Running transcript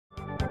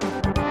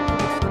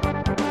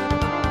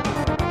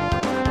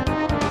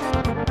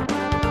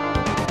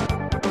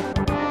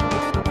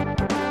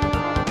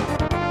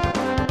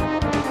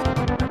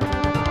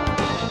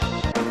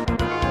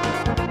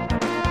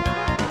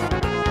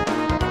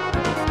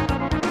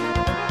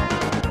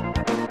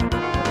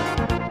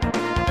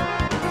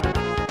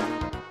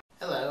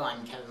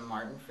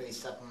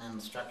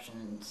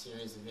instruction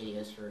series of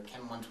videos for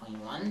Chem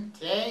 121.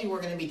 Today we're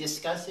going to be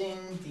discussing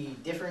the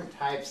different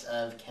types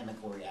of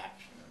chemical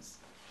reactions.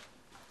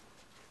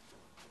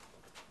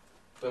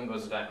 Boom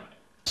goes the dynamite.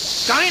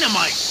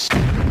 Dynamite!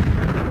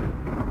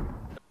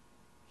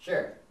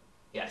 Sure.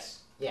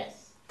 Yes.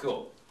 Yes.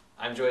 Cool.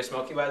 I'm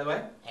Smokey, by the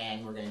way.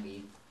 And we're going to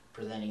be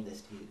presenting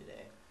this to you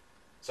today.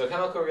 So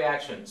chemical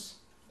reactions.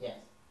 Yes.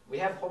 We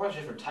have a whole bunch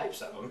of different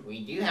types of them. We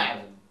do have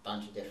a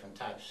bunch of different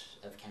types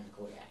of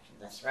chemical reactions.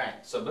 That's right.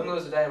 So boom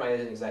goes the dynamite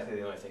isn't exactly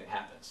the only thing that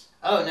happens.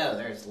 Oh no,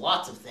 there's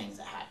lots of things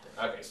that happen.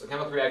 Okay, so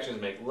chemical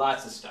reactions make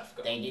lots of stuff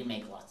go. They do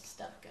make lots of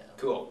stuff go.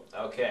 Cool.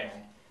 Okay.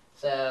 Right.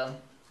 So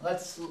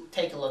let's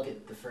take a look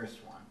at the first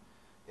one.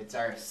 It's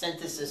our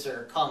synthesis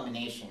or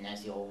combination,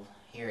 as you'll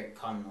hear it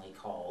commonly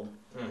called.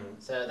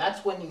 So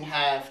that's when you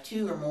have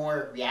two or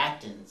more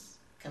reactants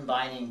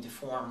combining to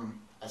form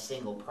a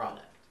single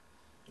product.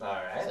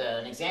 Alright. So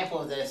an example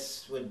of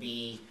this would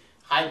be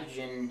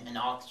hydrogen and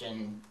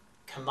oxygen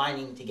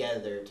combining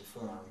together to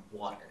form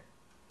water.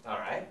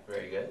 Alright,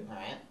 very good.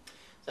 Alright,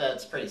 so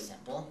it's pretty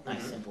simple,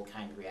 nice simple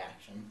kind of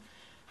reaction.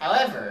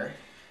 However,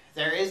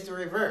 there is the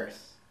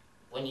reverse.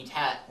 When you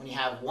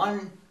have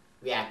one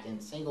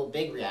reactant, single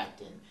big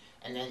reactant,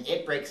 and then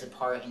it breaks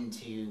apart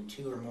into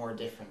two or more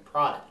different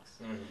products.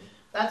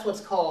 That's what's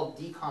called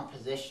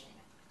decomposition.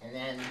 And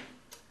then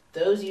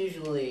those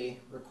usually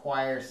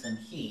require some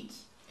heat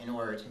in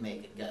order to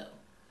make it go.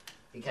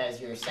 Because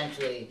you're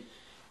essentially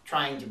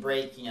trying to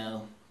break,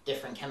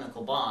 different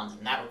chemical bonds,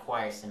 and that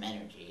requires some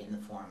energy in the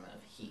form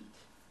of heat.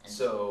 And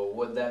so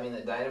would that mean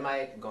that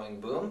dynamite going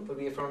boom would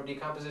be a form of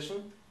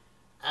decomposition?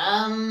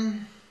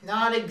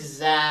 Not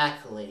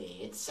exactly.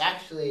 It's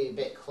actually a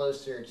bit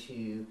closer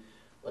to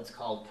what's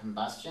called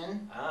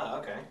combustion. Ah,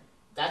 okay.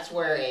 That's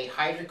where a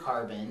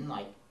hydrocarbon,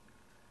 like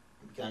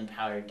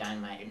gunpowder,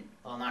 dynamite,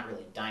 well, not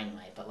really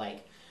dynamite, but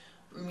like,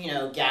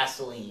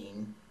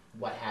 gasoline,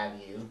 what have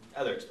you.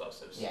 Other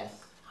explosives.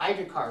 Yes.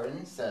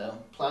 Hydrocarbons, so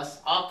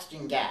plus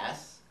oxygen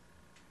gas,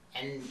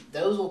 and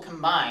those will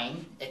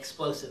combine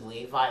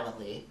explosively,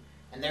 violently,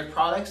 and their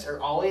products are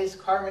always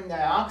carbon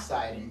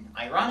dioxide and,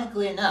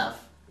 ironically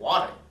enough,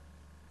 water.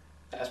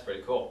 That's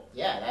pretty cool.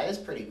 Yeah, that is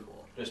pretty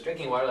cool. Just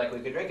drinking water like we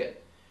could drink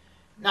it.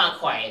 Not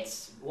quite.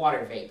 It's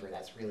water vapor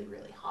that's really,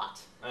 really hot.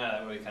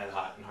 That would be kind of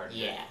hot and hard to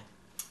drink.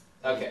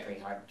 Yeah. Okay. It's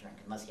pretty hard to drink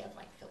unless you have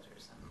like filters or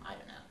something. I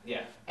don't know.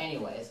 Yeah.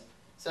 Anyways,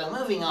 so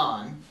moving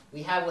on,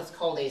 we have what's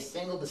called a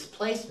single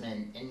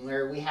displacement, in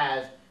where we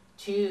have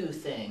two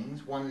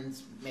things.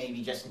 One's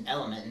maybe just an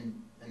element, and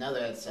another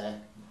it's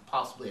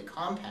possibly a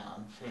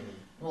compound.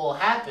 What will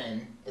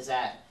happen is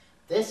that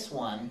this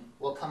one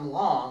will come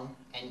along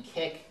and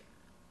kick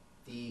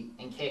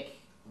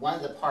one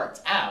of the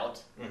parts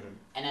out,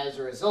 and as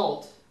a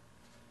result,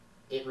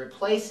 it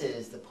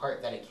replaces the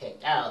part that it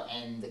kicked out,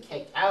 and the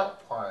kicked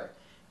out part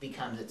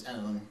becomes its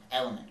own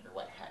element, or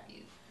what have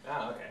you.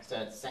 Oh, okay. So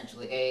it's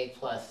essentially A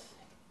plus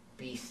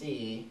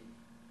BC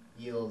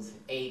yields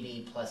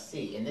AB plus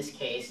C. In this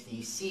case,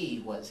 the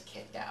C was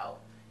kicked out,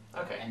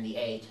 Okay. and the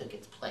A took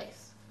its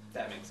place.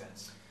 That makes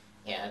sense.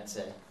 Yeah, it's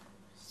a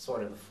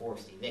sort of a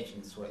forced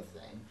eviction sort of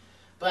thing.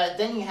 But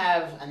then you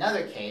have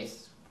another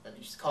case,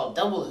 which is called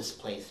double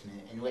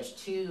displacement, in which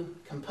two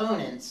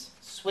components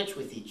switch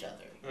with each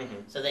other.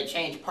 So they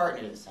change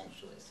partners,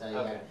 essentially. So you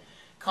have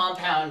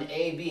compound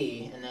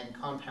AB and then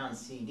compound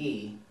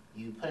CD.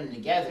 You put them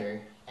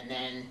together, and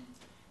then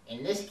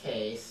in this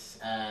case,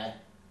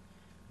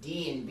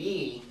 D and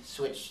B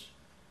switch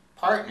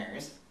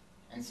partners,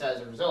 and so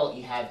as a result,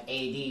 you have AD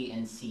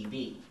and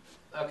CB.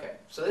 Okay,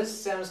 so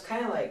this sounds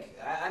kind of like,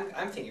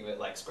 I'm thinking of it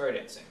like square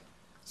dancing.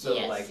 So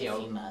yes, like,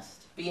 you must.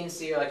 B and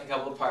C are like a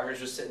couple of partners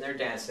just sitting there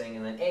dancing,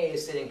 and then A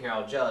is sitting here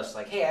all jealous,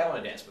 like, hey, I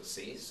want to dance with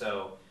C.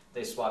 So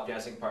they swap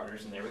dancing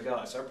partners, and there we go.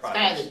 That's our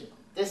product.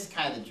 This is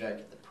kind of the joke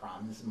at the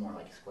prom. This is more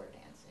like square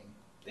dancing.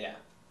 Yeah.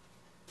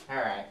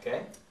 Alright.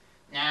 Okay.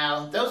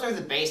 Now, those are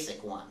the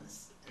basic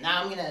ones.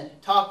 Now I'm going to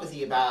talk with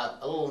you about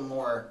a little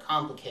more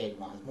complicated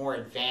ones, more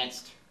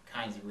advanced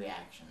kinds of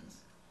reactions.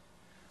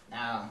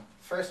 Now,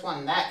 first one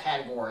in that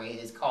category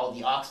is called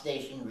the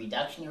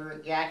oxidation-reduction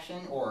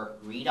reaction, or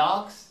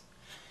redox.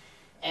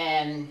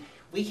 And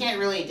we can't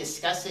really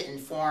discuss it in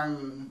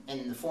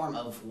the form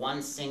of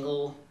one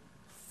single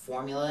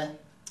formula,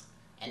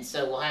 and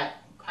so we'll kind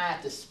of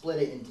have to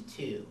split it into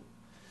two.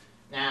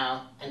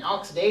 Now, an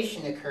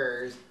oxidation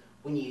occurs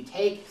when you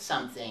take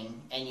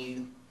something and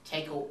you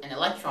take an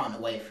electron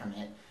away from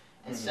it,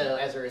 and so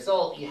as a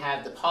result you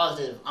have the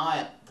positive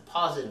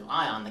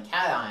ion, the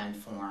cation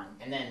form,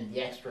 and then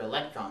the extra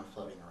electron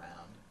floating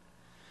around.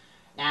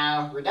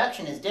 Now,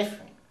 reduction is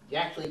different. You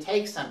actually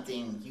take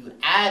something, you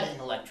add an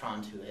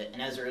electron to it,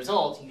 and as a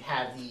result, you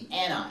have the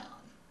anion.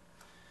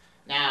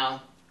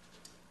 Now,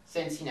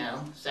 since,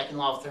 second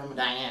law of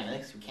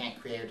thermodynamics, we can't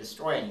create or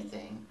destroy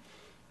anything,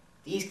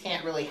 these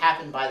can't really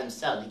happen by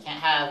themselves. You can't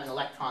have an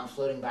electron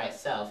floating by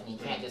itself, and you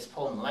can't just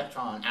pull an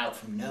electron out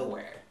from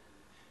nowhere.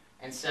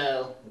 And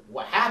so,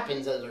 what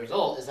happens as a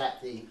result is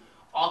that the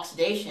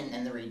oxidation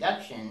and the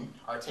reduction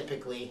are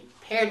typically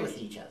paired with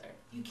each other.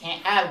 You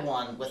can't have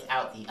one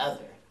without the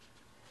other.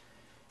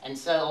 And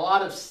so a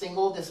lot of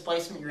single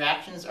displacement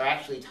reactions are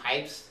actually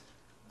types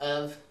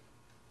of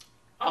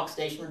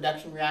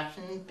oxidation-reduction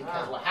reactions,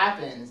 because what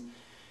happens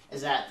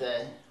is that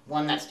the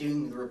one that's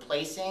doing the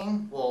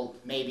replacing will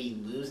maybe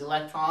lose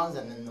electrons,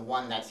 and then the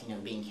one that's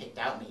being kicked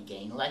out may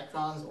gain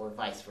electrons, or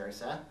vice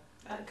versa.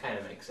 That kind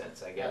of makes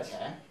sense, I guess.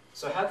 Okay.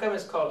 So how come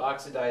it's called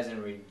oxidize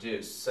and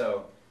reduce?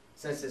 So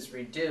since it's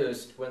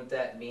reduced, wouldn't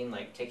that mean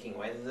like taking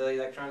away the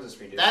electrons? It's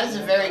reducing. That is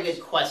a very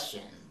good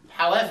question.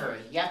 However,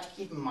 you have to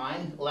keep in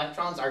mind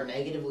electrons are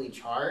negatively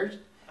charged,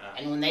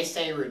 and when they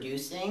say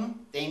reducing,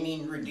 they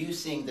mean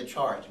reducing the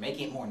charge,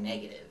 making it more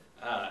negative.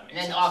 That And makes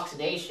then sense.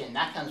 oxidation,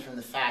 that comes from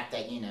the fact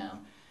that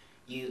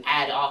you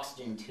add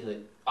oxygen to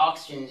it.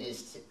 Oxygen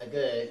is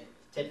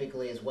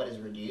typically is what is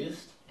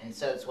reduced, and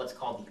so it's what's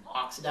called the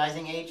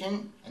oxidizing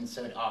agent, and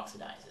so it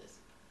oxidizes.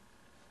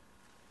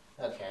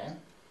 Okay,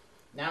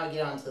 now we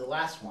get on to the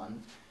last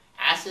one,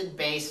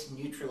 acid-base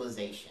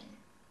neutralization.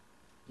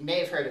 You may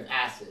have heard of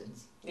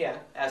acids. Yeah,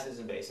 acids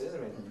and bases. I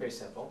mean, pretty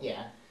simple.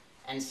 Yeah,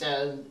 and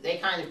so they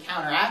kind of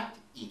counteract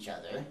each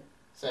other.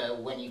 So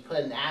when you put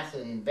an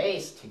acid and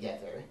base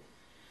together,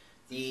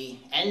 the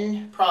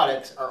end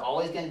products are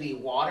always going to be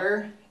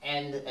water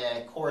and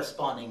a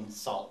corresponding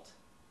salt.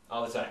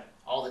 All the time.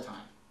 All the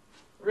time.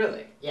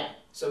 Really? Yeah.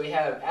 So we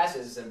have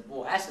acids, and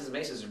well, acids and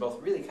bases are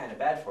both really kind of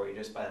bad for you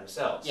just by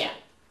themselves. Yeah.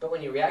 But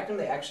when you react them,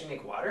 they actually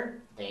make water?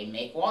 They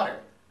make water.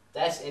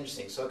 That's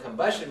interesting. So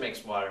combustion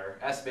makes water,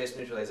 acid-base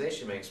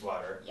neutralization makes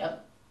water.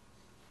 Yep.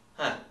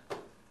 Huh.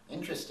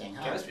 Interesting,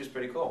 huh? Chemistry's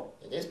pretty cool.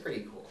 It is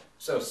pretty cool.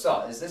 So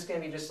salt, is this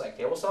going to be just like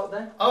table salt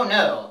then? Oh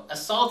no, a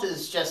salt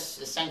is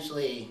just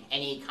essentially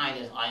any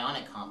kind of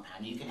ionic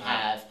compound. You can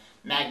have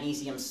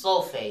magnesium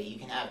sulfate, you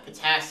can have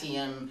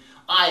potassium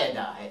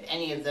iodide,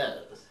 any of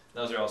those.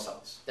 Those are all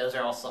salts. Those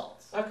are all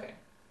salts. Okay.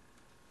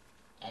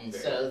 And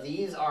Very so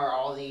these are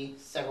all the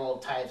several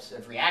types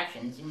of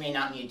reactions. You may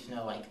not need to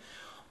know like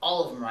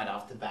all of them right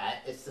off the bat.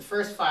 It's the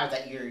first 5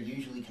 that you're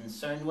usually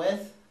concerned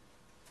with,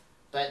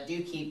 but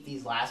do keep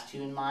these last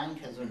 2 in mind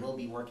because we'll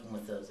be working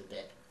with those a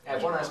bit. I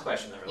have one last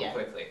question though, real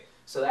quickly.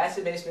 So the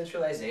acid-base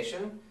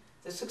neutralization,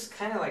 this looks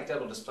kind of like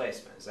double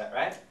displacement, is that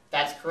right?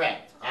 That's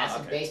correct. Ah, okay.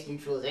 Acid-base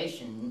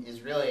neutralization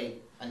is really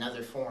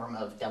another form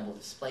of double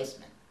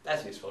displacement.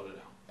 That's useful to know.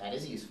 That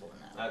is useful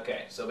to know.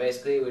 Okay, so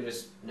basically we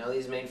just know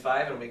these main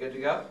 5 and we'll be good to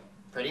go?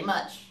 Pretty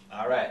much.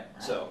 Alright,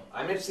 so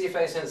I'm going to see if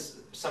I can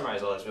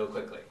summarize all this real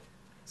quickly.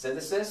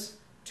 Synthesis,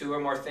 2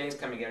 or more things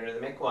coming together to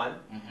make one.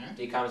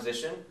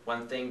 Decomposition,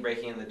 one thing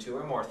breaking into 2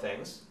 or more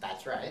things.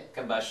 That's right.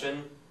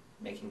 Combustion,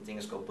 making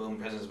things go boom,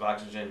 presence of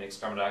oxygen, mix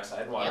carbon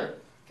dioxide and water.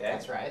 Okay.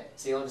 That's right.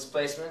 Single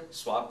displacement,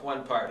 swap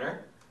one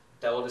partner.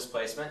 Double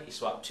displacement, you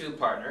swap 2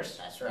 partners.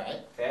 That's right.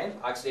 Okay.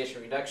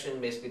 Oxidation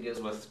reduction basically deals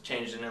with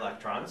changes in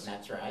electrons.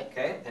 That's right.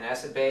 Okay. And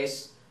acid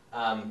base,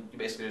 you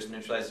basically just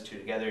neutralize the 2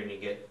 together and you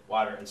get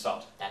water and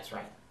salt. That's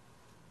right.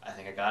 I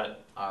think I got it.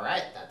 All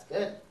right. That's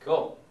good.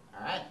 Cool.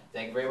 All right.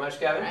 Thank you very much, All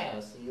Kevin. right.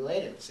 I'll see you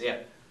later. See ya.